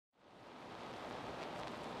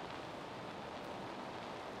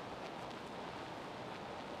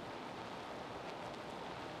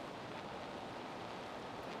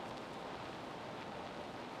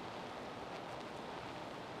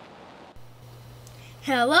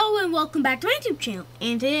Hello and welcome back to my YouTube channel,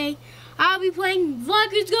 and today I'll be playing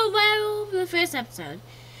Vloggers Go Viral for the first episode.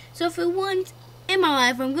 So for once in my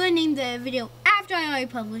life, I'm going to name the video after I already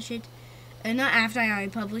publish it. Not after I already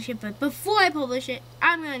publish it, but before I publish it,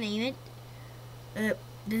 I'm going to name it.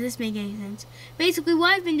 Does this make any sense? Basically,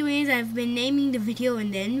 what I've been doing is I've been naming the video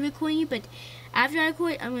and then recording it, but after I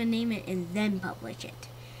record it, I'm going to name it and then publish it.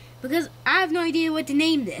 Because I have no idea what to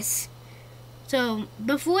name this. So,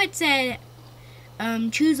 before it said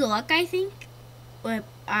choose a luck, I think. But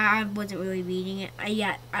I wasn't really reading it.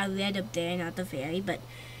 I read up there, not the fairy. But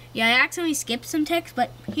yeah, I accidentally skipped some text.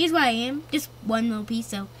 But here's what I am. Just one little piece.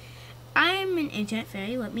 So I'm an internet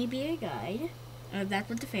fairy. Let me be a guide. That's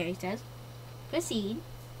what the fairy says. Proceed.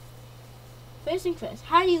 First thing first.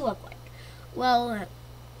 How do you look like? Well,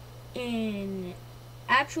 in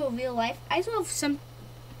actual real life, I sort of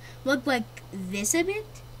look like this a bit.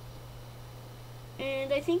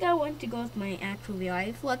 And I think I want to go with my actual real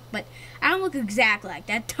life look, but I don't look exactly like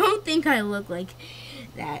that. Don't think I look like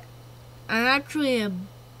that. I'm actually a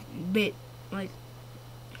bit like,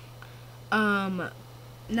 not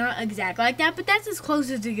exactly like that, but that's as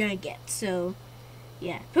close as you're gonna get. So,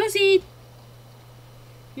 yeah. Proceed!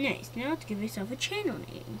 Nice. Now let's give yourself a channel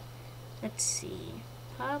name. Let's see.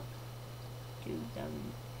 Pop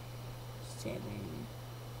 2007.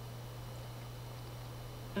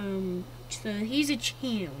 So here's a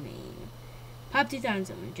channel name. Pop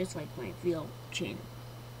 2007, just like my real channel.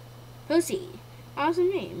 Proceed. Awesome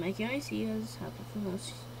name. I can only see as helpful for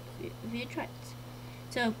most of your tries.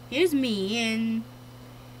 So here's me, and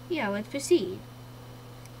yeah, let's proceed.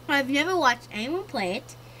 I've never watched anyone play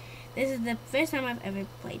it. This is the first time I've ever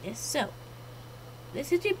played this. So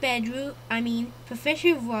this is your bedroom.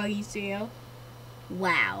 Professional vlogging studio.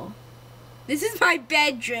 Wow. This is my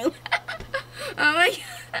bedroom. Oh my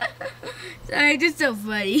god. Sorry, just so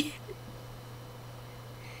funny.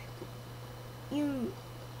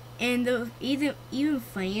 And the even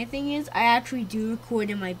funnier thing is, I actually do record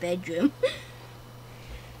in my bedroom.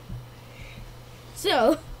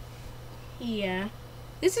 So, yeah.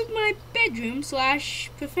 This is my bedroom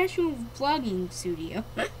 / professional vlogging studio.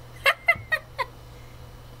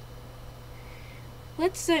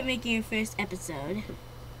 Let's start making our first episode.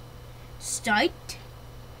 Start.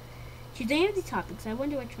 Today of the topics, I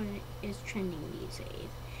wonder which one is trending these days.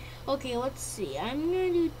 Okay, let's see. I'm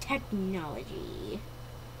gonna do technology.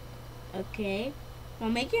 Okay.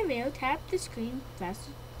 While making a video, tap the screen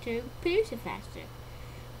faster to produce it faster.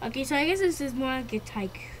 Okay, so I guess this is more like a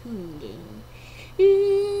tycoon game.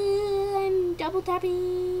 I'm double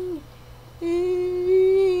tapping.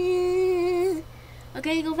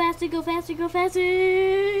 Okay, go faster, go faster, go faster.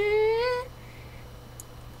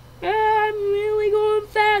 I'm really going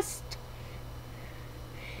fast.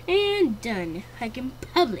 And done. I can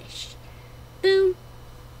publish. Boom.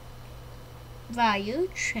 Value,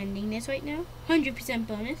 trending this right now. 100%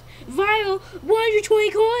 bonus. Viral,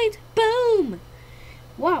 120 coins. Boom.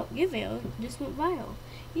 Wow, your video just went viral.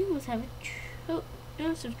 You must have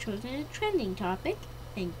chosen a trending topic.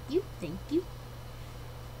 Thank you, thank you.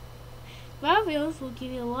 Viral videos will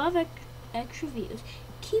give you a lot of extra views.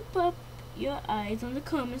 Keep up your eyes on the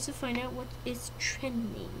comments to find out what is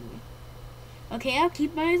trending. Okay, I'll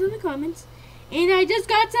keep my eyes on the comments. And I just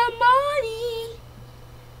got some money!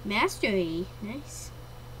 Mastery. Nice.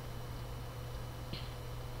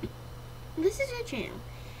 This is your channel.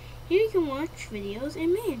 Here you can watch videos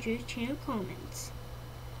and manage your channel comments.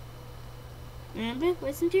 Remember,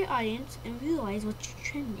 listen to your audience and realize what's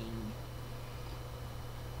trending.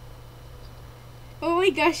 Oh my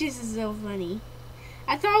gosh, this is so funny.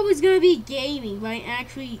 I thought it was going to be gaming, but I'm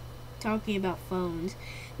actually talking about phones.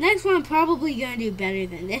 Next one I'm probably going to do better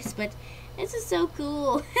than this, but this is so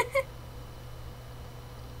cool.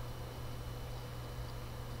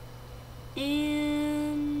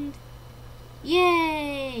 And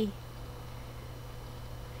yay!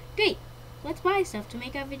 Great! Let's buy stuff to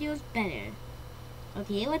make our videos better.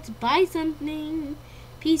 Okay, let's buy something.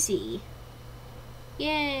 PC.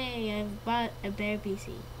 Yay! I've bought a better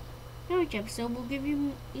PC. Now each episode will give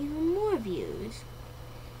you even more views.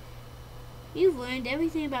 You've learned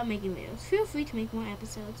everything about making videos. Feel free to make more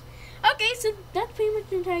episodes. Okay, so that's pretty much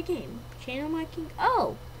the entire game. Channel marking.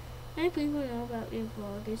 Oh! I think people know about your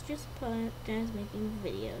vlog. It's just fun as making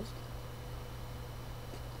videos.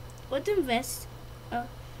 Let's invest a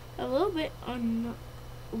little bit on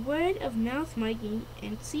word of mouth marketing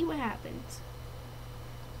and see what happens.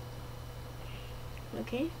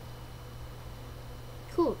 Okay?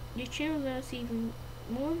 Cool. Your channel will see even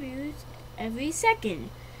more views every second.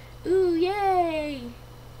 Ooh, yay!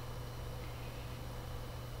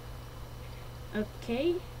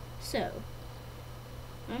 Okay, so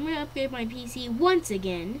I'm gonna upgrade my PC once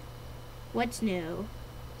again. What's new?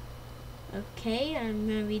 Okay, I'm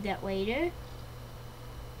gonna read that later.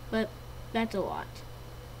 But that's a lot.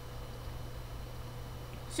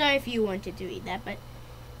 Sorry if you wanted to read that, but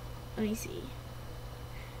let me see.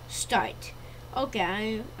 Start.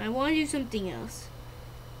 Okay, I want to do something else.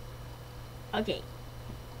 Okay.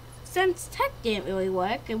 Since tech didn't really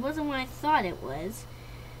work, it wasn't what I thought it was.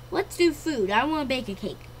 Let's do food. I want to bake a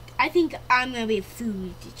cake. I think I'm going to be a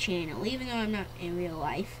food channel, even though I'm not in real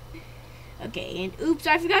life. Okay, and oops,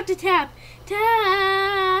 I forgot to tap.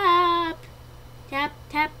 Tap! Tap,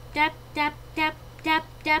 tap, tap, tap, tap, tap,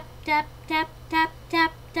 tap, tap, tap, tap,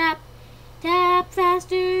 tap, tap. Tap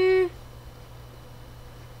faster.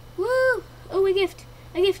 Woo! Oh, a gift.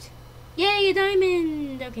 A gift. Yay, a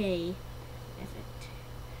diamond. Okay. Perfect.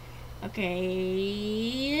 Okay.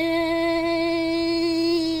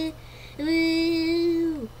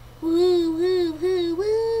 Woo! Woo, woo, woo,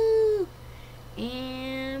 woo!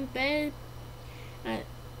 And better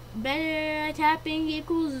tapping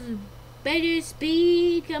equals better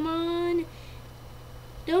speed. Come on.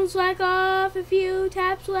 Don't slack off. A few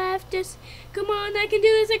taps left. Just come on. I can do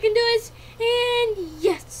this. I can do this. And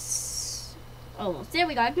yes. Almost. There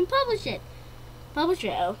we go. I can publish it. Publish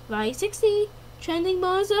it. Oh, value 60. Trending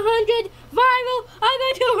bonus 100. Viral. I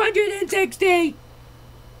got 260.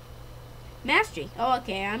 Mastery. Oh,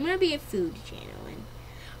 okay. I'm going to be a food channel. And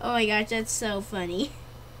oh my gosh. That's so funny.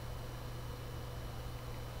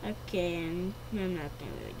 Okay. And I'm not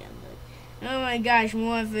going to really download. Oh my gosh.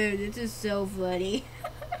 More food. This is so funny.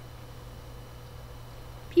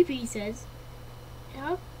 PP says,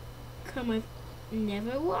 how come I've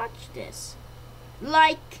never watched this?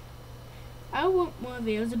 Like, I want more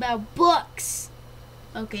videos about books.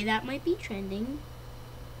 Okay, that might be trending.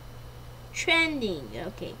 Trending,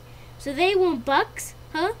 okay. So they want bucks,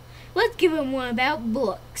 huh? Let's give them one about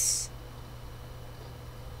books.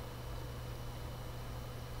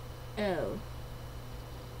 Oh.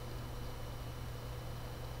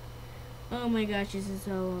 Oh my gosh, this is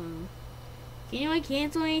so long. Can you like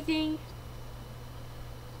cancel anything?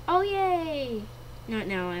 Oh yay! Not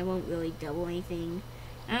now, I won't really double anything.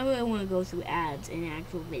 I don't really want to go through ads and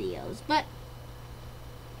actual videos, but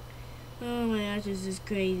oh my gosh, this is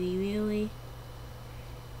crazy, really.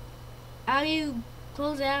 How do you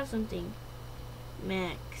close out something?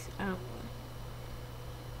 Max, I don't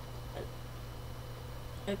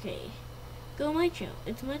know. Okay, go my channel.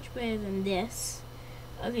 It's much better than this.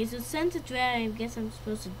 Okay, so since it's red, I guess I'm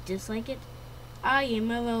supposed to dislike it. I am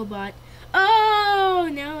a robot. Oh,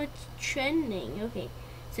 now it's trending. Okay,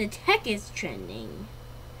 so tech is trending.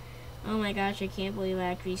 Oh my gosh, I can't believe I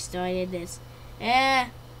actually started this. Okay,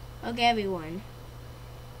 everyone.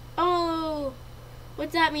 Oh,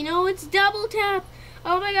 what's that mean? Oh, it's double tap.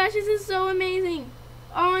 Oh my gosh, this is so amazing.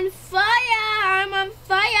 On fire! I'm on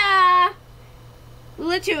fire!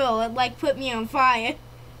 Literal, it like put me on fire.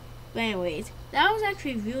 But anyways, that was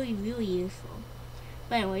actually really, really useful.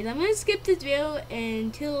 But anyways, I'm gonna skip this video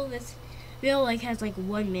until this video like has like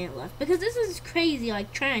 1 minute left, because this is crazy,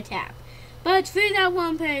 like trying to tap. But it's for that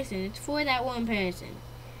one person. It's for that one person.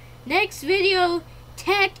 Next video,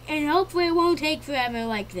 tech, and hopefully it won't take forever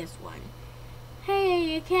like this one.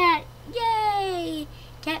 Hey, a cat! Yay!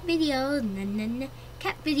 Cat videos, na na na.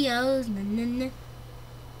 Cat videos, na na na.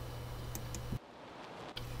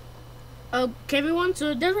 Okay, everyone. So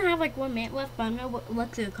it doesn't have like 1 minute left, but I'm gonna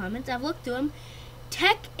look through the comments. I've looked through them.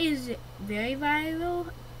 Tech is very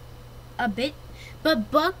viral, a bit, but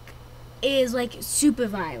Buck is like super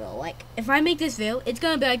viral. Like if I make this video, it's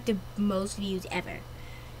gonna be like the most views ever.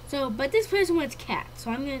 So, but this person wants cats,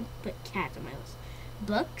 so I'm gonna put cats on my list.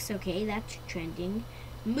 Books, okay, that's trending.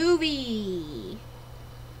 Movie,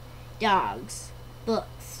 dogs,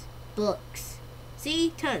 books, books.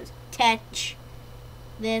 See, tons. Tech,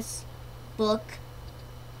 this, book,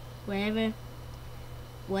 whatever,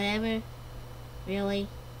 whatever. Really?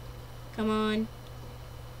 Come on.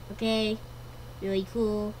 Okay. Really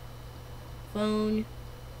cool. Phone.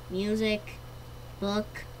 Music.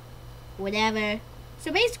 Book. Whatever.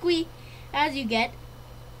 So basically, as you get,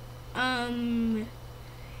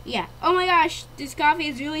 yeah. Oh my gosh, this coffee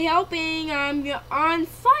is really helping. I'm on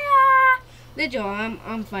fire. Literally, I'm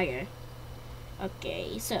on fire.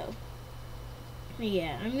 Okay, so,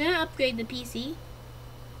 yeah, I'm gonna upgrade the PC.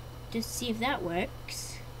 Just see if that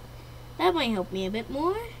works. That might help me a bit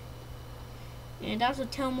more. And also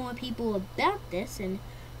tell more people about this. And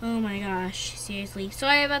oh my gosh, seriously.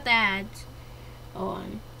 Sorry about the ads. Hold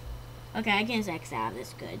on. Okay, I can X out of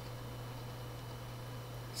this good.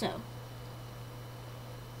 So.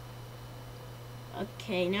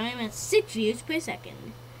 Okay, now I'm at 6 views per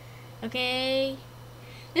second. Okay.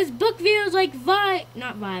 This book video is like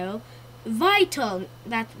not viral, vital.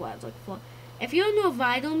 That's what I was looking for. If you don't know what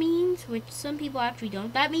vital means, which some people actually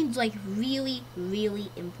don't, that means like really,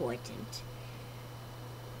 really important.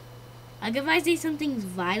 Like if I say something's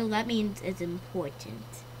vital, that means it's important.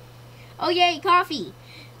 Oh yay, coffee!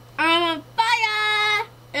 I'm on fire!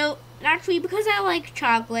 Oh, actually, because I like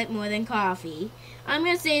chocolate more than coffee, I'm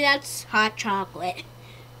gonna say that's hot chocolate.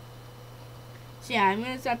 So yeah, I'm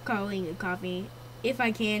gonna stop calling it coffee if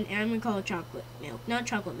I can, and I'm gonna call it chocolate milk. Not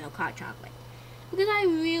chocolate milk, hot chocolate. Because I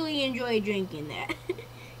really enjoy drinking that.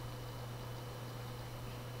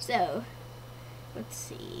 So, let's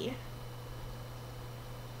see.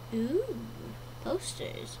 Ooh,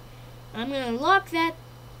 posters. I'm gonna unlock that.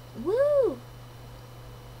 Woo!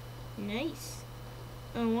 Nice.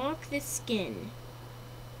 Unlock the skin.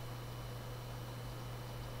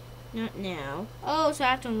 Not now. Oh, so I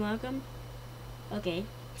have to unlock them? Okay,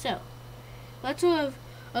 so. Let's sort of.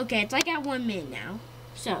 Okay, it's like at 1 minute now.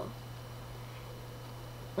 So.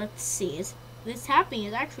 Let's see. This tapping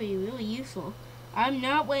is actually really useful. I'm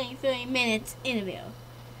not waiting 30 minutes in a video.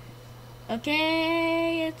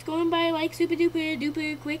 Okay, it's going by like super duper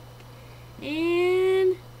duper quick.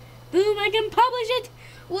 And boom, I can publish it!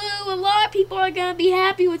 Whoa, a lot of people are gonna be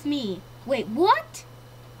happy with me. Wait, what?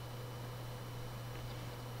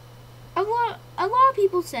 A lot of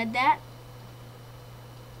people said that.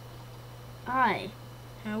 Hi.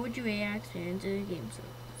 How would you react to the game so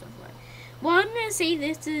far? Well, I'm gonna say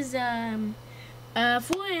this is 4.5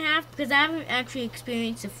 because I haven't actually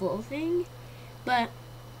experienced the full thing, but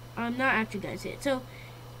I'm not actually gonna say it. So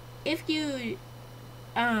if you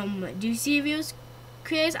do serious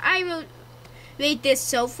creators, I will rate this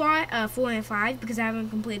so far 4.5 because I haven't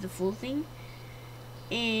completed the full thing,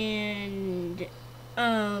 and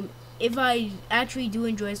if I actually do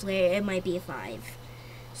enjoy this later, it might be a 5.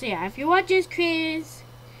 So yeah, if you're watching this creators,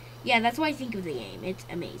 yeah, that's what I think of the game. It's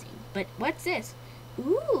amazing. But what's this?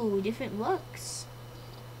 Ooh, different looks.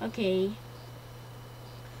 Okay.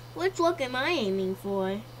 Which look am I aiming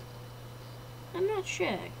for? I'm not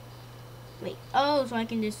sure. Wait. Oh, so I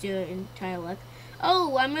can just do an entire look.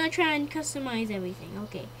 Oh, I'm gonna try and customize everything.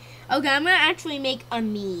 Okay. Okay, I'm gonna actually make a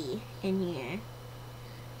me in here.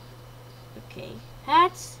 Okay.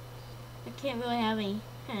 Hats. I can't really have any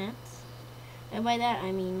hats. And by that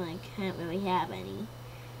I mean like can't really have any.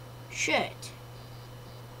 Shirt.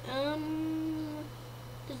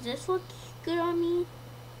 Does this look good on me?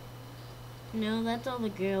 No, that's all the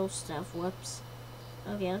girl stuff. Whoops.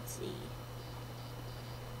 Okay, let's see.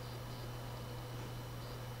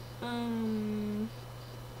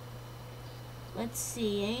 Let's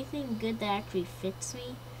see. Anything good that actually fits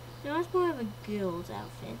me? No, it's more of a girl's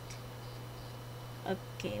outfit.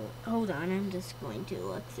 Okay, hold on. I'm just going to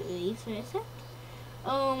look through these for a sec.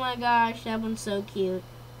 Oh my gosh, that one's so cute.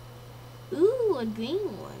 Ooh, a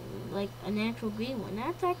green one. Like a natural green one.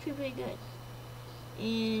 That's actually pretty good.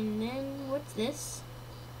 And then, what's this?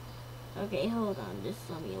 Okay, hold on. Just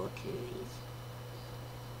let me look through these.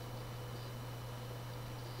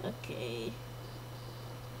 Okay.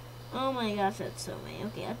 Oh my gosh, that's so many.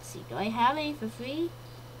 Okay, let's see. Do I have any for free?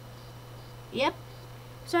 Yep.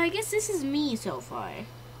 So I guess this is me so far.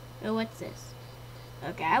 Oh, what's this?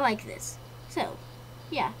 Okay, I like this. So,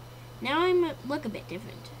 yeah. Now I'm look a bit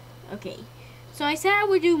different. Okay. So I said I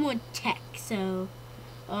would do more tech, so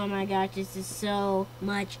oh my gosh, this is so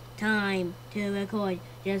much time to record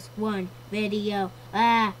just one video.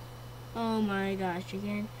 Ah! Oh my gosh,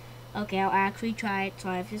 again. Okay, I'll actually try it.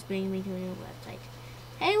 Sorry if this brings me to a new website.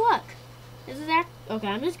 Hey, look! This is okay,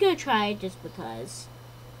 I'm just gonna try it just because.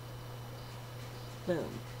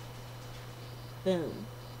 Boom. Boom.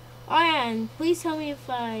 Oh, and please tell me if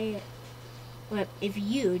if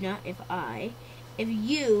you, not if I, if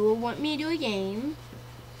you want me to do a game,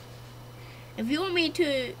 if you want me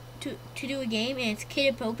to do a game and it's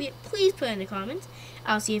kid appropriate, please put it in the comments.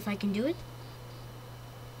 I'll see if I can do it.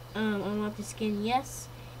 Unlock the skin, yes.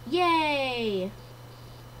 Yay!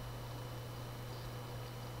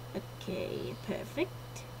 Okay, perfect.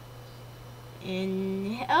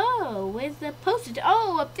 And oh, where's the postage?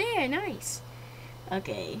 Oh, up there, nice.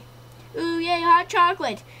 Okay. Ooh, yay, hot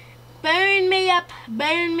chocolate. Burn me up,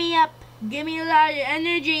 burn me up. Give me a lot of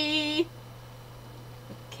energy.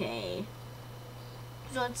 Okay.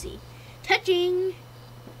 So let's see. Touching.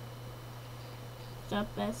 Stop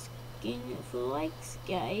asking for likes,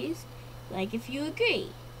 guys. Like if you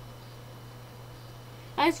agree.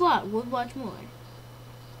 Guys, what? We'll watch more.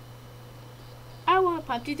 I want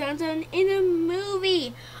Pop 2000 in a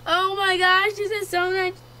movie. Oh my gosh, this is so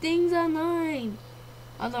much things online.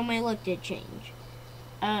 Although my look did change.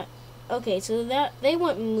 Okay, so that they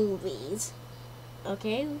want movies.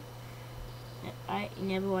 Okay. I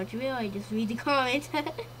never watch a video, I just read the comments.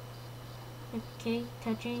 Okay,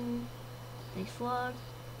 touching. Nice vlog.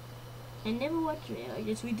 I never watch a video, I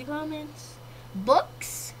just read the comments.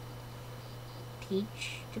 Books.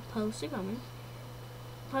 Teach to post a comment.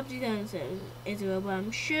 PUBG Zone says it's a robot,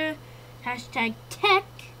 I'm sure. Hashtag tech,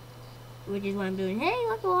 which is what I'm doing. Hey,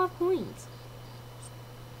 look, a lot of coins.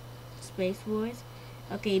 Space Wars.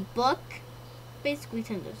 Okay, book. Basically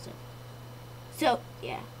tons of stuff. So,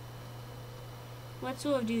 yeah. Let's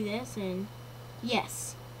sort of do this and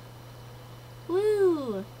yes.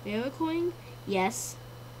 Woo! They're recording? Yes.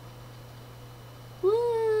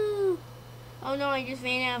 Woo! Oh no, I just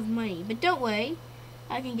ran out of money. But don't worry.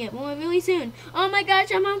 I can get more really soon. Oh my gosh,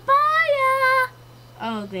 I'm on fire!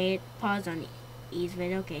 Oh great, pause on ease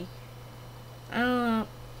vid, okay.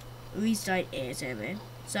 Restart air server.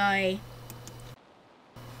 Sorry.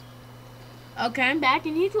 Okay, I'm back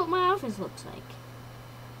and here's what my office looks like.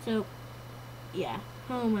 So, yeah.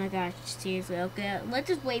 Oh my gosh, seriously, okay. Let's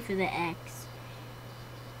just wait for the X.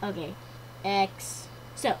 Okay, X.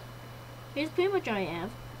 So, here's pretty much all I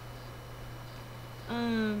have.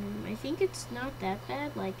 I think it's not that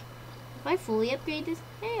bad. Like, if I fully upgrade this,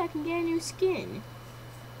 hey, I can get a new skin.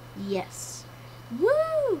 Yes.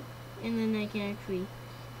 Woo! And then I can actually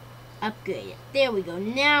upgrade it. There we go.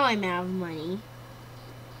 Now I'm out of money.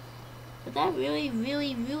 But that really,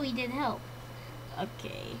 really, really did help.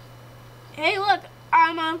 Okay. Hey, look!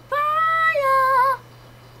 I'm on fire!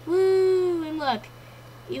 Woo! And look,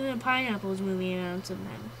 even a pineapple's moving around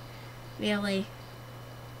sometimes. Really?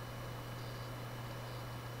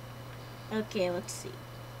 Okay, let's see.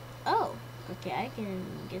 Oh, okay, I can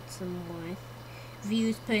get some more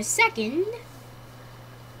views per second.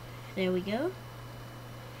 There we go.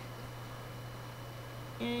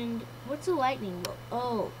 And what's a lightning bolt?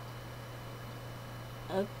 Oh.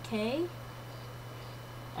 Okay.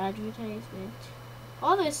 Advertisement.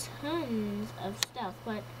 Oh, there's tons of stuff,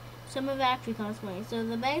 but some of it actually costs money. So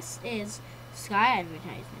the best is Sky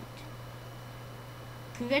advertisement.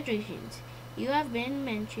 Congratulations. You have been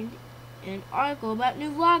mentioned in an article about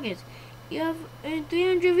new vloggers. You have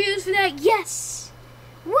 300 views for that. Yes!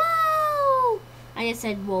 Whoa! I just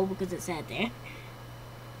said whoa because it said there.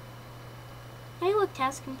 Hey look,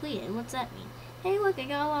 task completed. What's that mean? Hey look, I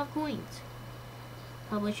got a lot of coins.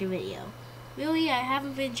 Publish a video. Really? I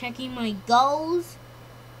haven't been checking my goals?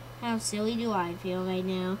 How silly do I feel right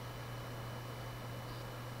now?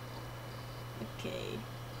 Okay.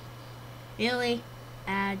 Really?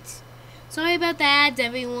 Ads. Sorry about the ads,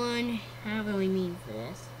 everyone. I don't really mean for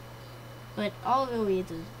this. But all it really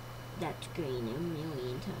is that screen a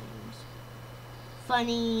million times.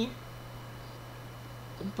 Funny.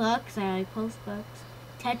 Bucks, I like post bucks.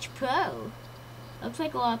 Touch Pro. Looks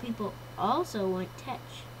like a lot of people also want Touch.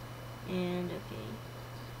 And, okay.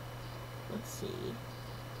 Let's see.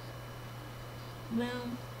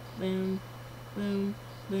 Boom, boom, boom,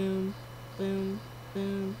 boom, boom,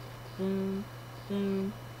 boom, boom,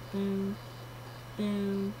 boom, boom,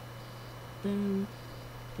 boom, boom,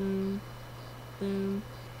 boom, boom.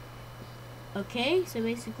 Okay, so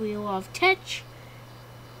basically a lot of Touch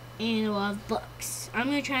and a lot of books. I'm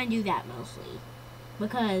going to try and do that mostly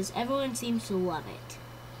because everyone seems to love it.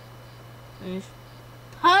 There's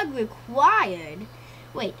Pug required.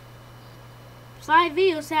 Wait. 5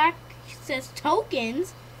 videos access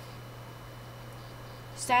tokens.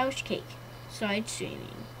 Stylish cake. Side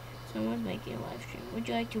streaming. Someone's making a live stream. Would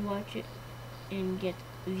you like to watch it and get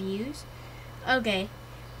views? Okay.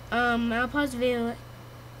 I'll pause the video.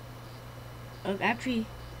 Actually,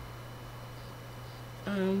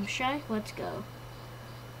 Shy, let's go.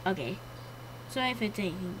 Okay. Sorry if it's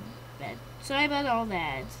anything bad. Sorry about all the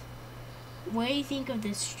ads. What do you think of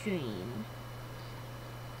this stream?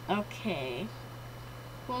 Okay.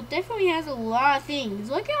 Well, it definitely has a lot of things.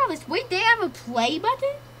 Look at all this. Wait, they have a play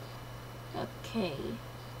button? Okay.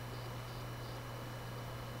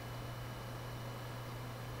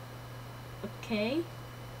 Okay.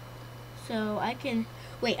 So I can,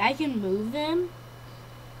 wait, I can move them?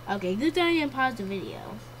 Okay, good thing I didn't pause the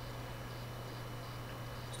video.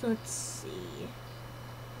 So let's see.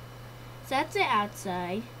 So that's it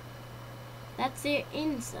outside. That's their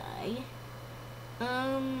inside.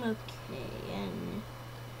 Okay, and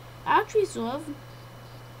actually sort of,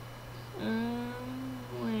 where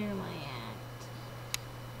am I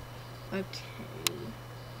at? Okay.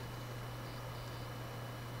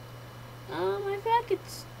 I feel like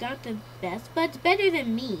it's not the best, but it's better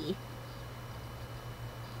than me.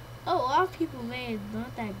 Oh, a lot of people say it's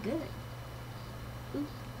not that good. Oop.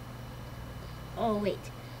 Oh, wait.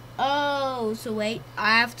 Oh, so wait,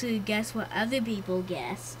 I have to guess what other people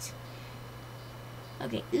guessed.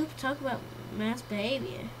 Okay, oops, talk about mass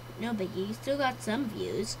behavior. No biggie, you still got some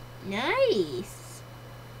views. Nice.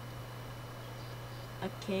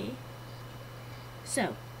 Okay.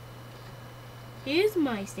 So, here's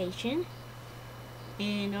my station.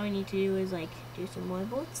 And all I need to do is, like, do some more.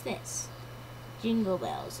 What's this? Jingle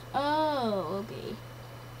bells. Oh, okay.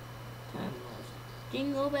 Time was.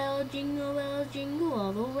 Jingle bell, jingle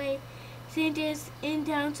all the way. Santa's in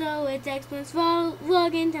town, so it's Xmas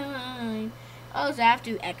vlogging time. Oh, so I have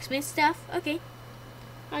to do Xmas stuff? Okay.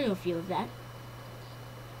 I know a few of that.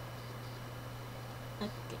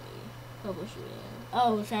 Okay. Publish video.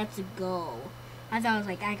 Oh, so that's a goal. I thought it was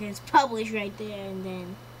like I can just publish right there and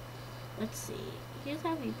then. Let's see. Here's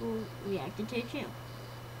how people reacted to the channel.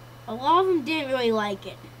 A lot of them didn't really like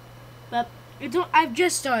it. But I've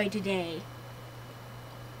just started today.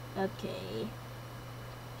 Okay.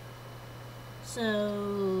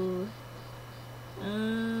 So,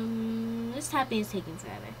 this tapping is taking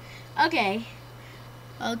forever. Okay.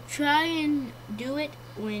 I'll try and do it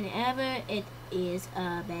whenever it is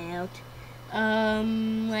about,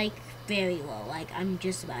 like, very low. Like, I'm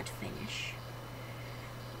just about to finish.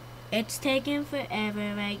 It's taking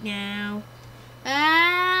forever right now.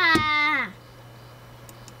 Ah!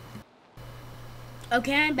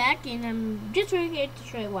 Okay, I'm back, and I'm just right here to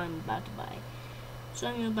show you what I'm about to buy. So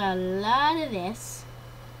I'm gonna buy a lot of this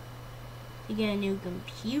to get a new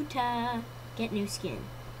computer, get new skin.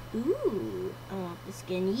 Ooh, I want the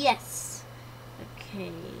skin. Yes.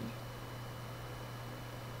 Okay.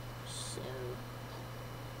 So.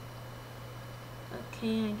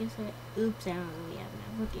 Okay, I guess oops, I don't really have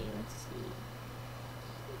enough. Okay, let's see.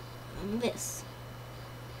 This.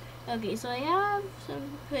 Okay, so I have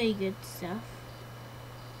some pretty good stuff.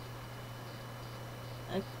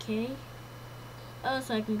 Okay. Oh,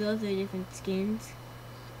 so I can go through different skins.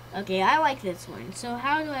 Okay, I like this one. So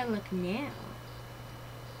how do I look now?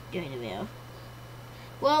 During the video.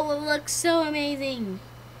 Well, it looks so amazing.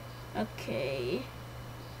 Okay.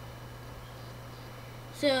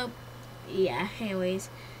 So, yeah, anyways.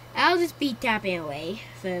 I'll just be tapping away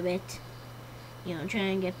for a bit. You know,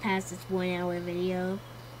 trying to get past this 1 hour video.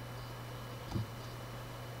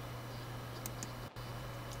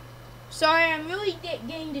 Sorry, I'm really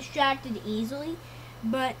getting distracted easily.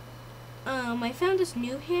 But, I found this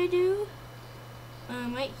new hairdo,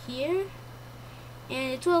 right here,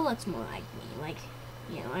 and it sort of looks more like me, like,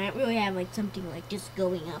 you know, I don't really have, like, something, like, just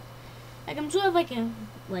going up, like, I'm sort of, like,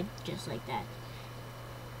 just like that,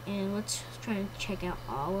 and let's try and check out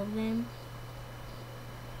all of them.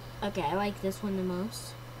 Okay, I like this one the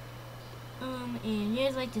most, and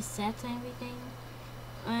here's, like, the sets and everything.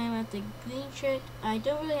 I'm at the green shirt. I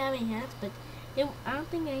don't really have any hats, but I don't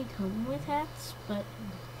think they come with hats, but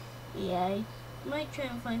yeah, I might try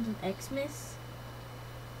and find some Xmas.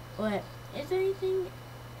 What? Is there anything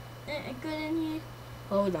good in here?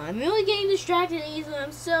 Hold on, I'm really getting distracted easily.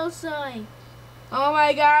 I'm so sorry. Oh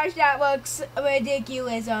my gosh, that looks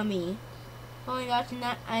ridiculous on me. Oh my gosh,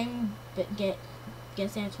 and that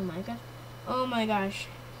guess that's from Minecraft. Oh my gosh,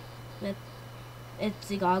 it's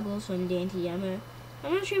the goggles from DanTM.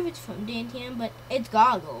 I'm not sure if it's from DanTM, but it's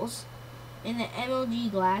goggles. And the MLG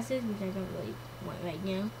glasses, which I don't really want right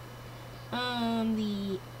now.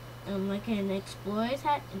 Like an explorer's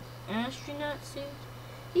hat, an astronaut suit.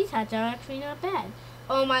 These hats are actually not bad.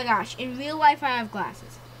 Oh my gosh, in real life I have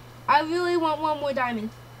glasses. I really want one more diamond.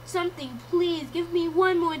 Something, please, give me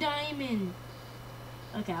one more diamond.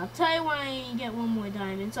 Okay, I'll tell you why I get one more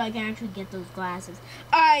diamond, so I can actually get those glasses.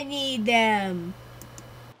 I need them.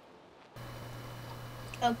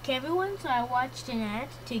 Okay, everyone, so I watched an ad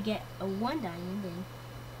to get a 1 diamond and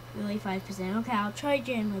really 5%. Okay, I'll try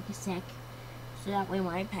again in like a sec, so that way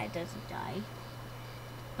my iPad doesn't die.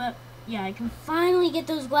 But, yeah, I can finally get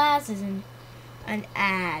those glasses and an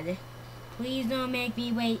ad. Please don't make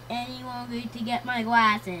me wait any longer to get my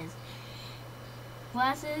glasses.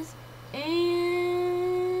 Glasses, and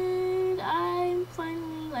I'm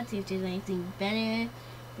finally, let's see if there's anything better,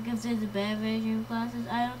 because there's a better version of glasses.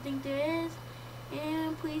 I don't think there is.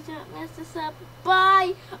 And please don't mess this up.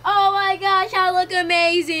 Bye! Oh my gosh, I look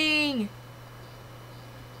amazing!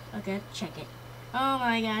 Okay, check it. Oh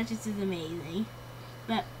my gosh, this is amazing.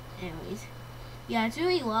 But, anyways. Yeah, it's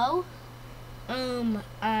really low.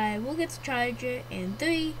 I will get the charger in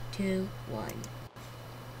 3, 2, 1.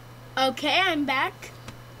 Okay, I'm back.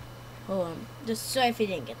 Hold on. Just sorry if you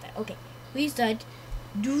didn't get that. Okay, restart.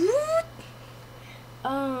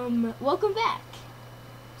 Welcome back.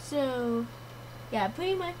 So, yeah,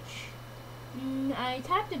 pretty much, I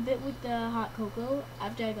tapped a bit with the hot cocoa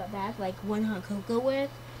after I got back, like 1 hot cocoa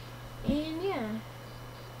worth, and yeah,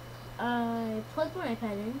 I plugged my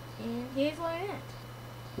iPad in, and here's where I'm at.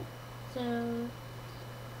 So,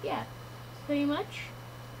 yeah, pretty much.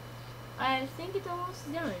 I think it's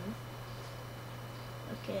almost done.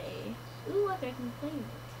 Okay. Ooh, I can claim it.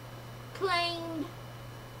 Claimed!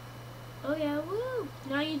 Oh yeah, woo!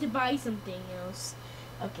 Now I need to buy something else.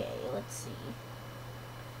 Okay, let's see.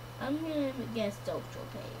 I'm gonna get a social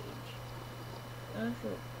page. Oh,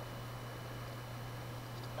 sure.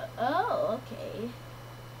 Oh, okay.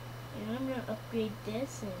 And I'm gonna upgrade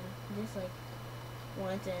this and this, like,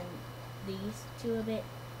 once, and these two a bit.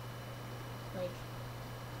 Like,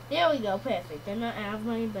 there we go, perfect. I'm not out of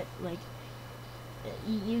money, but, like,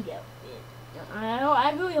 you get it.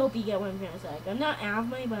 I really hope you get what I'm trying to say. Like, I'm not out of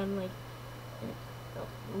money, but I'm, like,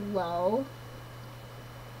 low.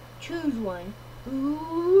 Choose one.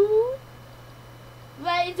 Ooh.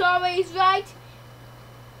 Right, it's always right.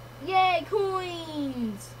 Yay,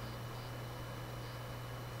 coins.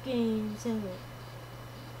 Game 7.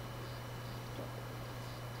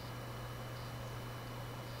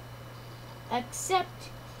 Accept.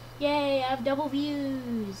 Yay, I have double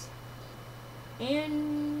views.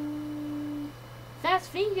 And fast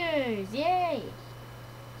fingers. Yay.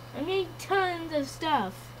 I'm getting tons of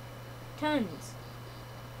stuff. Tons.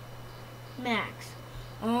 Max.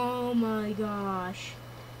 Oh my gosh.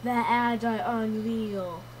 The ads are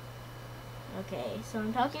unreal. Okay, so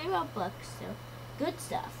I'm talking about books, so good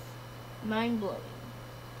stuff. Mind blowing.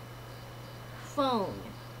 Phone.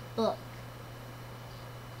 Book.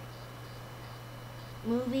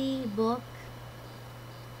 Movie. Book.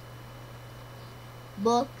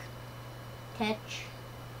 Book. Catch.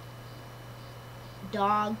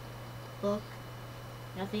 Dog. Book.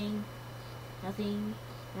 Nothing. Nothing.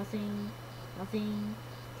 Nothing. Nothing.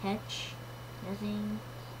 Catch. Nothing.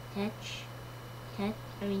 Catch. Catch.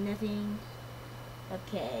 Nothing.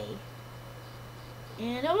 Okay.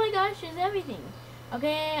 And oh my gosh, there's everything.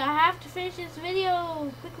 Okay, I have to finish this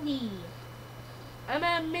video quickly. I'm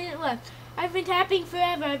at a minute left. I've been tapping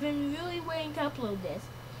forever. I've been really waiting to upload this.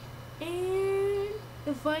 And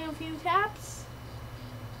the final few taps.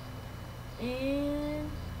 And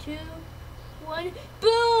 2, 1.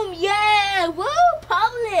 Boom! Yeah! Woo!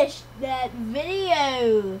 Published that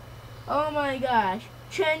video. Oh my gosh.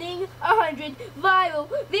 Trending 100 viral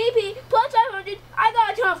VP plus 500. I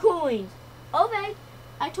got a ton of coins. Okay,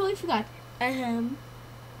 I totally forgot.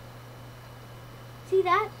 See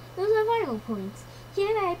that? Those are viral points.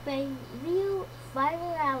 Generate by real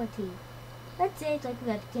virality. Let's say it's like a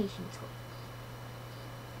reputation tool.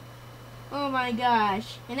 Oh my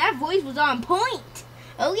gosh. And that voice was on point.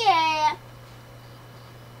 Oh yeah.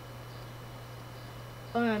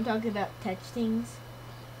 Oh, I'm talking about touch things.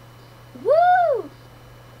 Woo!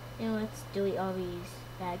 And let's delete all these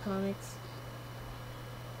bad comments.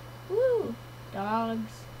 Woo!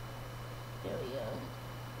 Dogs. There we go.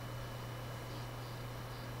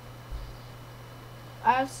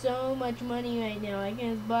 I have so much money right now. I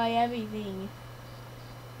can just buy everything.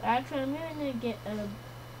 Actually, I'm gonna get a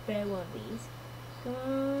better one of these. Come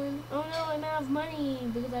on. Oh no, I'm out of money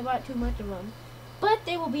because I bought too much of them. But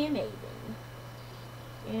they will be amazing.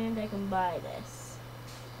 And I can buy this.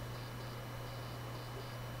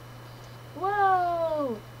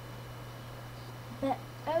 Whoa! But,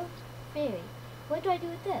 oh, fairy. What do I do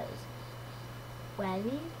with those?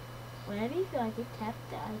 Whenever you feel like it, tap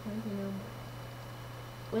the icon to know more.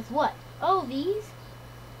 With what? Oh, these?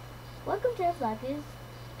 Welcome to the Flaggers.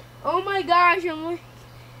 Oh my gosh, I'm like,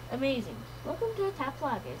 amazing. Welcome to the Tap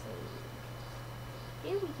Flaggers League.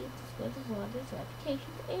 Here we get to score the Flaggers'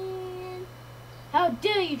 reputations and... How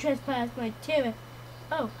dare you trespass my terror?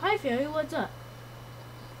 Oh, hi fairy, what's up?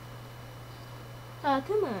 Oh,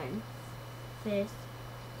 come on. First,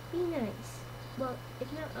 be nice. Well,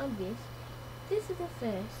 it's not obvious. This is the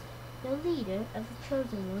first, the leader of the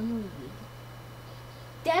Chosen One League.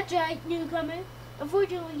 That's right, newcomer.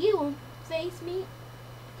 Unfortunately, you won't face me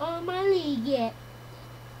on my league yet.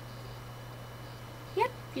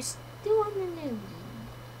 Yep, you're still on the new league.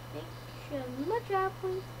 Make sure as much out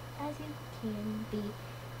points as you can be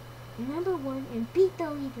number 1 and beat the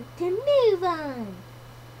leader to move on.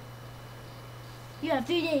 You have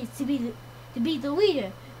 3 days to beat the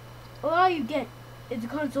leader, or all you get is a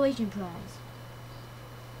consolation prize.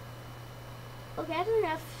 Okay, that's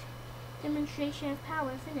enough demonstration of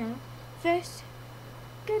power for now. First,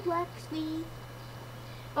 good luck, sweetie.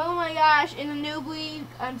 Oh my gosh, in the noob league,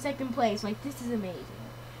 I'm 2nd place. Like, this is amazing.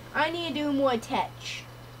 I need to do more touch.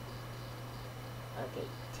 Okay,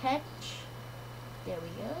 touch. There we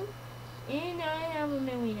go. And I have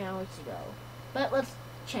 1,000,000 hours to go. But let's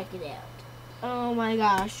check it out. Oh my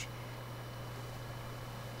gosh.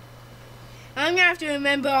 I'm gonna have to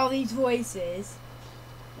remember all these voices.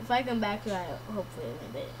 If I come back to that, hopefully in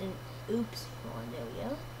a bit. And Oops. Hold on, there we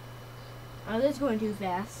go. Oh, this is going too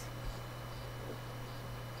fast.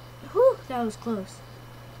 Whew, that was close.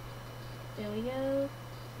 There we go.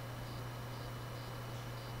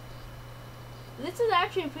 This is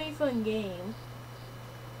actually a pretty fun game.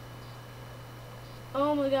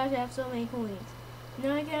 Oh my gosh, I have so many coins.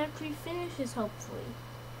 Now I can actually finish this, hopefully.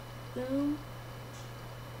 Boom.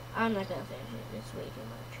 I'm not gonna finish it, it's way too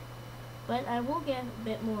much. But I will get a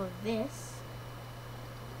bit more of this.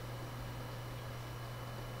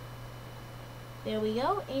 There we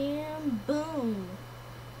go, and boom.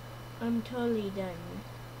 I'm totally done.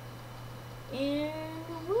 And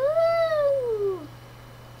woo!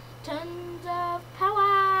 Tons of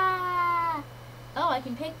power! Oh, I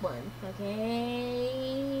can pick one.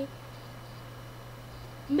 Okay.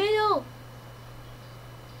 Middle!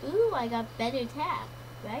 Ooh, I got better tap,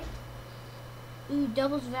 right? Ooh,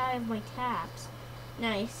 doubles the value of my taps.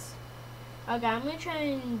 Nice. Okay, I'm gonna try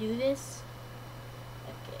and do this.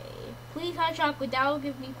 Okay. Please hot chocolate, that will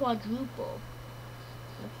give me quadruple.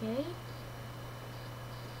 Okay.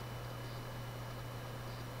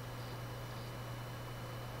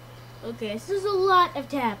 Okay, this is a lot of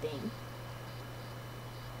tapping.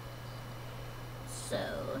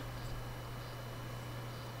 So,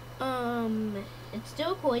 it's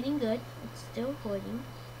still recording, good. It's still recording.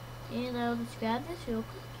 And I'll just grab this real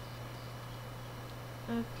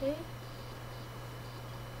quick. Okay.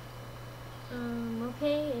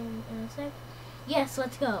 Okay, in a sec. Yes,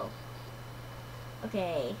 let's go.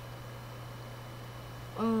 Okay.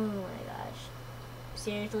 Oh my gosh.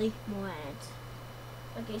 Seriously, more ads.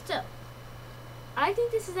 Okay, so I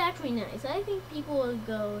think this is actually nice. I think people will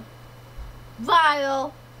go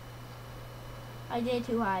viral. I did it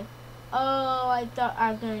too high. Oh, I thought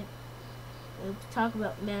I was gonna talk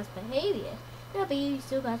about mass behavior. No, but you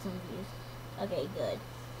still got some views. Okay, good.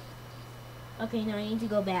 Okay, now I need to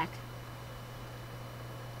go back.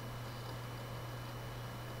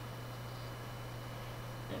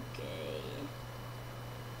 Okay.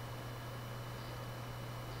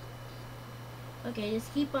 Okay,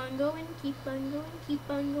 just keep on going, keep on going, keep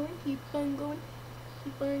on going, keep on going,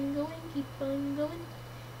 keep on going, keep on going,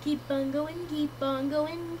 keep on going, keep on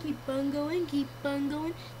going, keep on going, keep on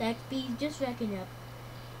going. That speed's just racking up.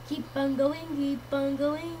 Keep on going, keep on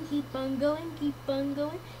going, keep on going, keep on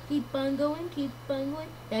going, keep on going, keep on going.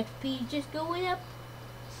 That speed's just going up.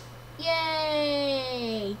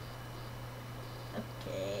 Yay!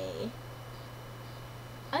 Okay.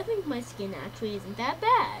 I think my skin actually isn't that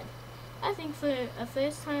bad. I think for a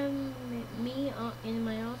first time me in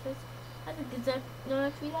my office, I think it's not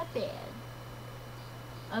actually that bad.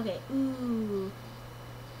 Okay, ooh.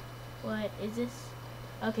 What is this?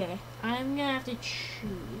 Okay, I'm gonna have to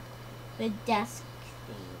choose the desk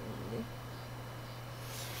thing.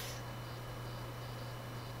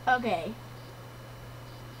 Okay.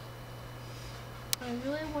 I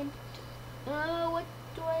really want, what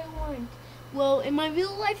do I want? Well, in my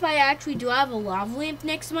real life, I actually do have a lava lamp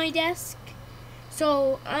next to my desk.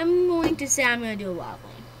 So, I'm going to say I'm going to do a lava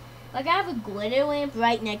lamp. Like, I have a glitter lamp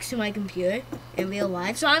right next to my computer in real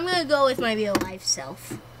life. So, I'm going to go with my real life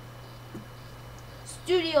self.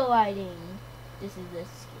 Studio lighting. This is the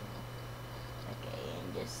skin. Okay,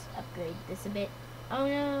 and just upgrade this a bit. Oh,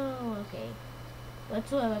 no. Okay.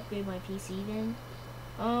 Let's upgrade my PC then.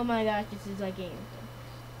 Oh, my gosh. This is like game.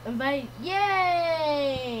 Invite,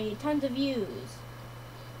 yay! Tons of views.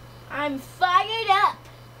 I'm fired up.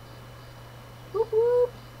 Whoop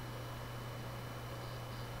whoop.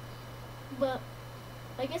 But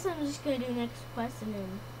I guess I'm just gonna do next quest and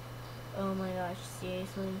then. Oh my gosh!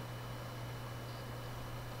 Seriously.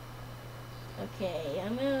 Okay,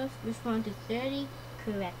 I'm gonna respond to 30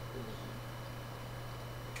 correctly.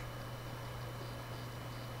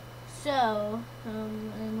 So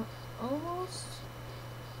I'm almost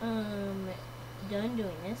done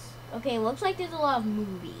doing this. Okay, looks like there's a lot of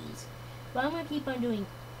movies, but I'm gonna keep on doing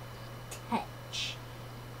tech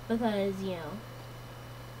because, you know,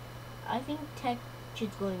 I think tech is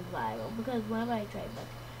going viral because whenever I try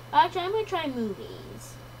books, actually I'm gonna try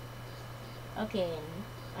movies. Okay, and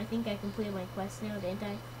I think I completed my quest now, didn't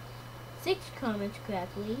I? 6 comments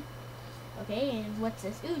correctly. Okay, and what's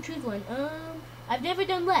this? Ooh, choose one. I've never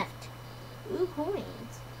done left. Ooh,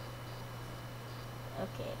 coins.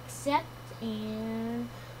 Okay, accept, and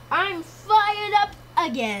I'm fired up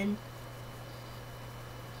again.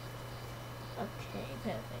 Okay,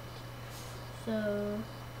 perfect. So,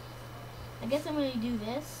 I guess I'm going to do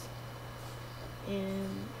this,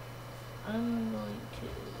 and I'm going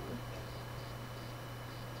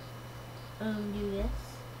to do this,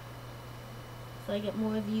 so I get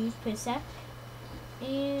more views per sec,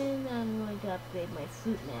 and I'm going to upgrade my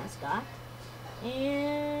fruit mascot.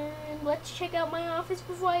 And let's check out my office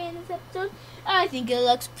before I end this episode. I think it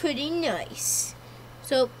looks pretty nice.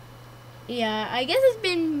 So, yeah, I guess it's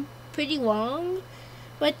been pretty long,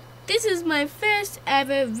 but this is my first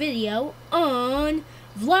ever video on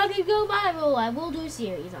Vlogger Go Viral. I will do a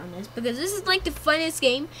series on this because this is like the funnest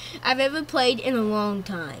game I've ever played in a long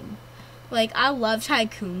time. Like, I love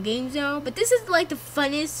tycoon games now, but this is like the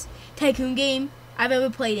funnest tycoon game I've ever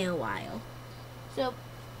played in a while. So,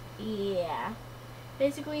 yeah.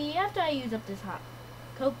 Basically, after I use up this hot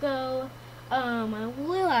cocoa, I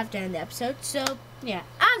will have to end the episode. So, yeah,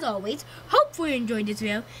 as always, hopefully you enjoyed this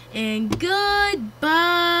video, and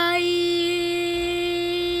goodbye!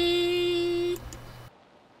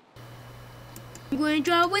 I'm going to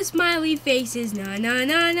draw with smiley faces, na na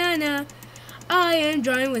na na na. I am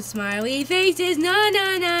drawing with smiley faces, na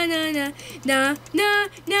na na na na na na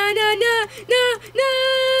na na na na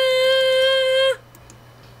na.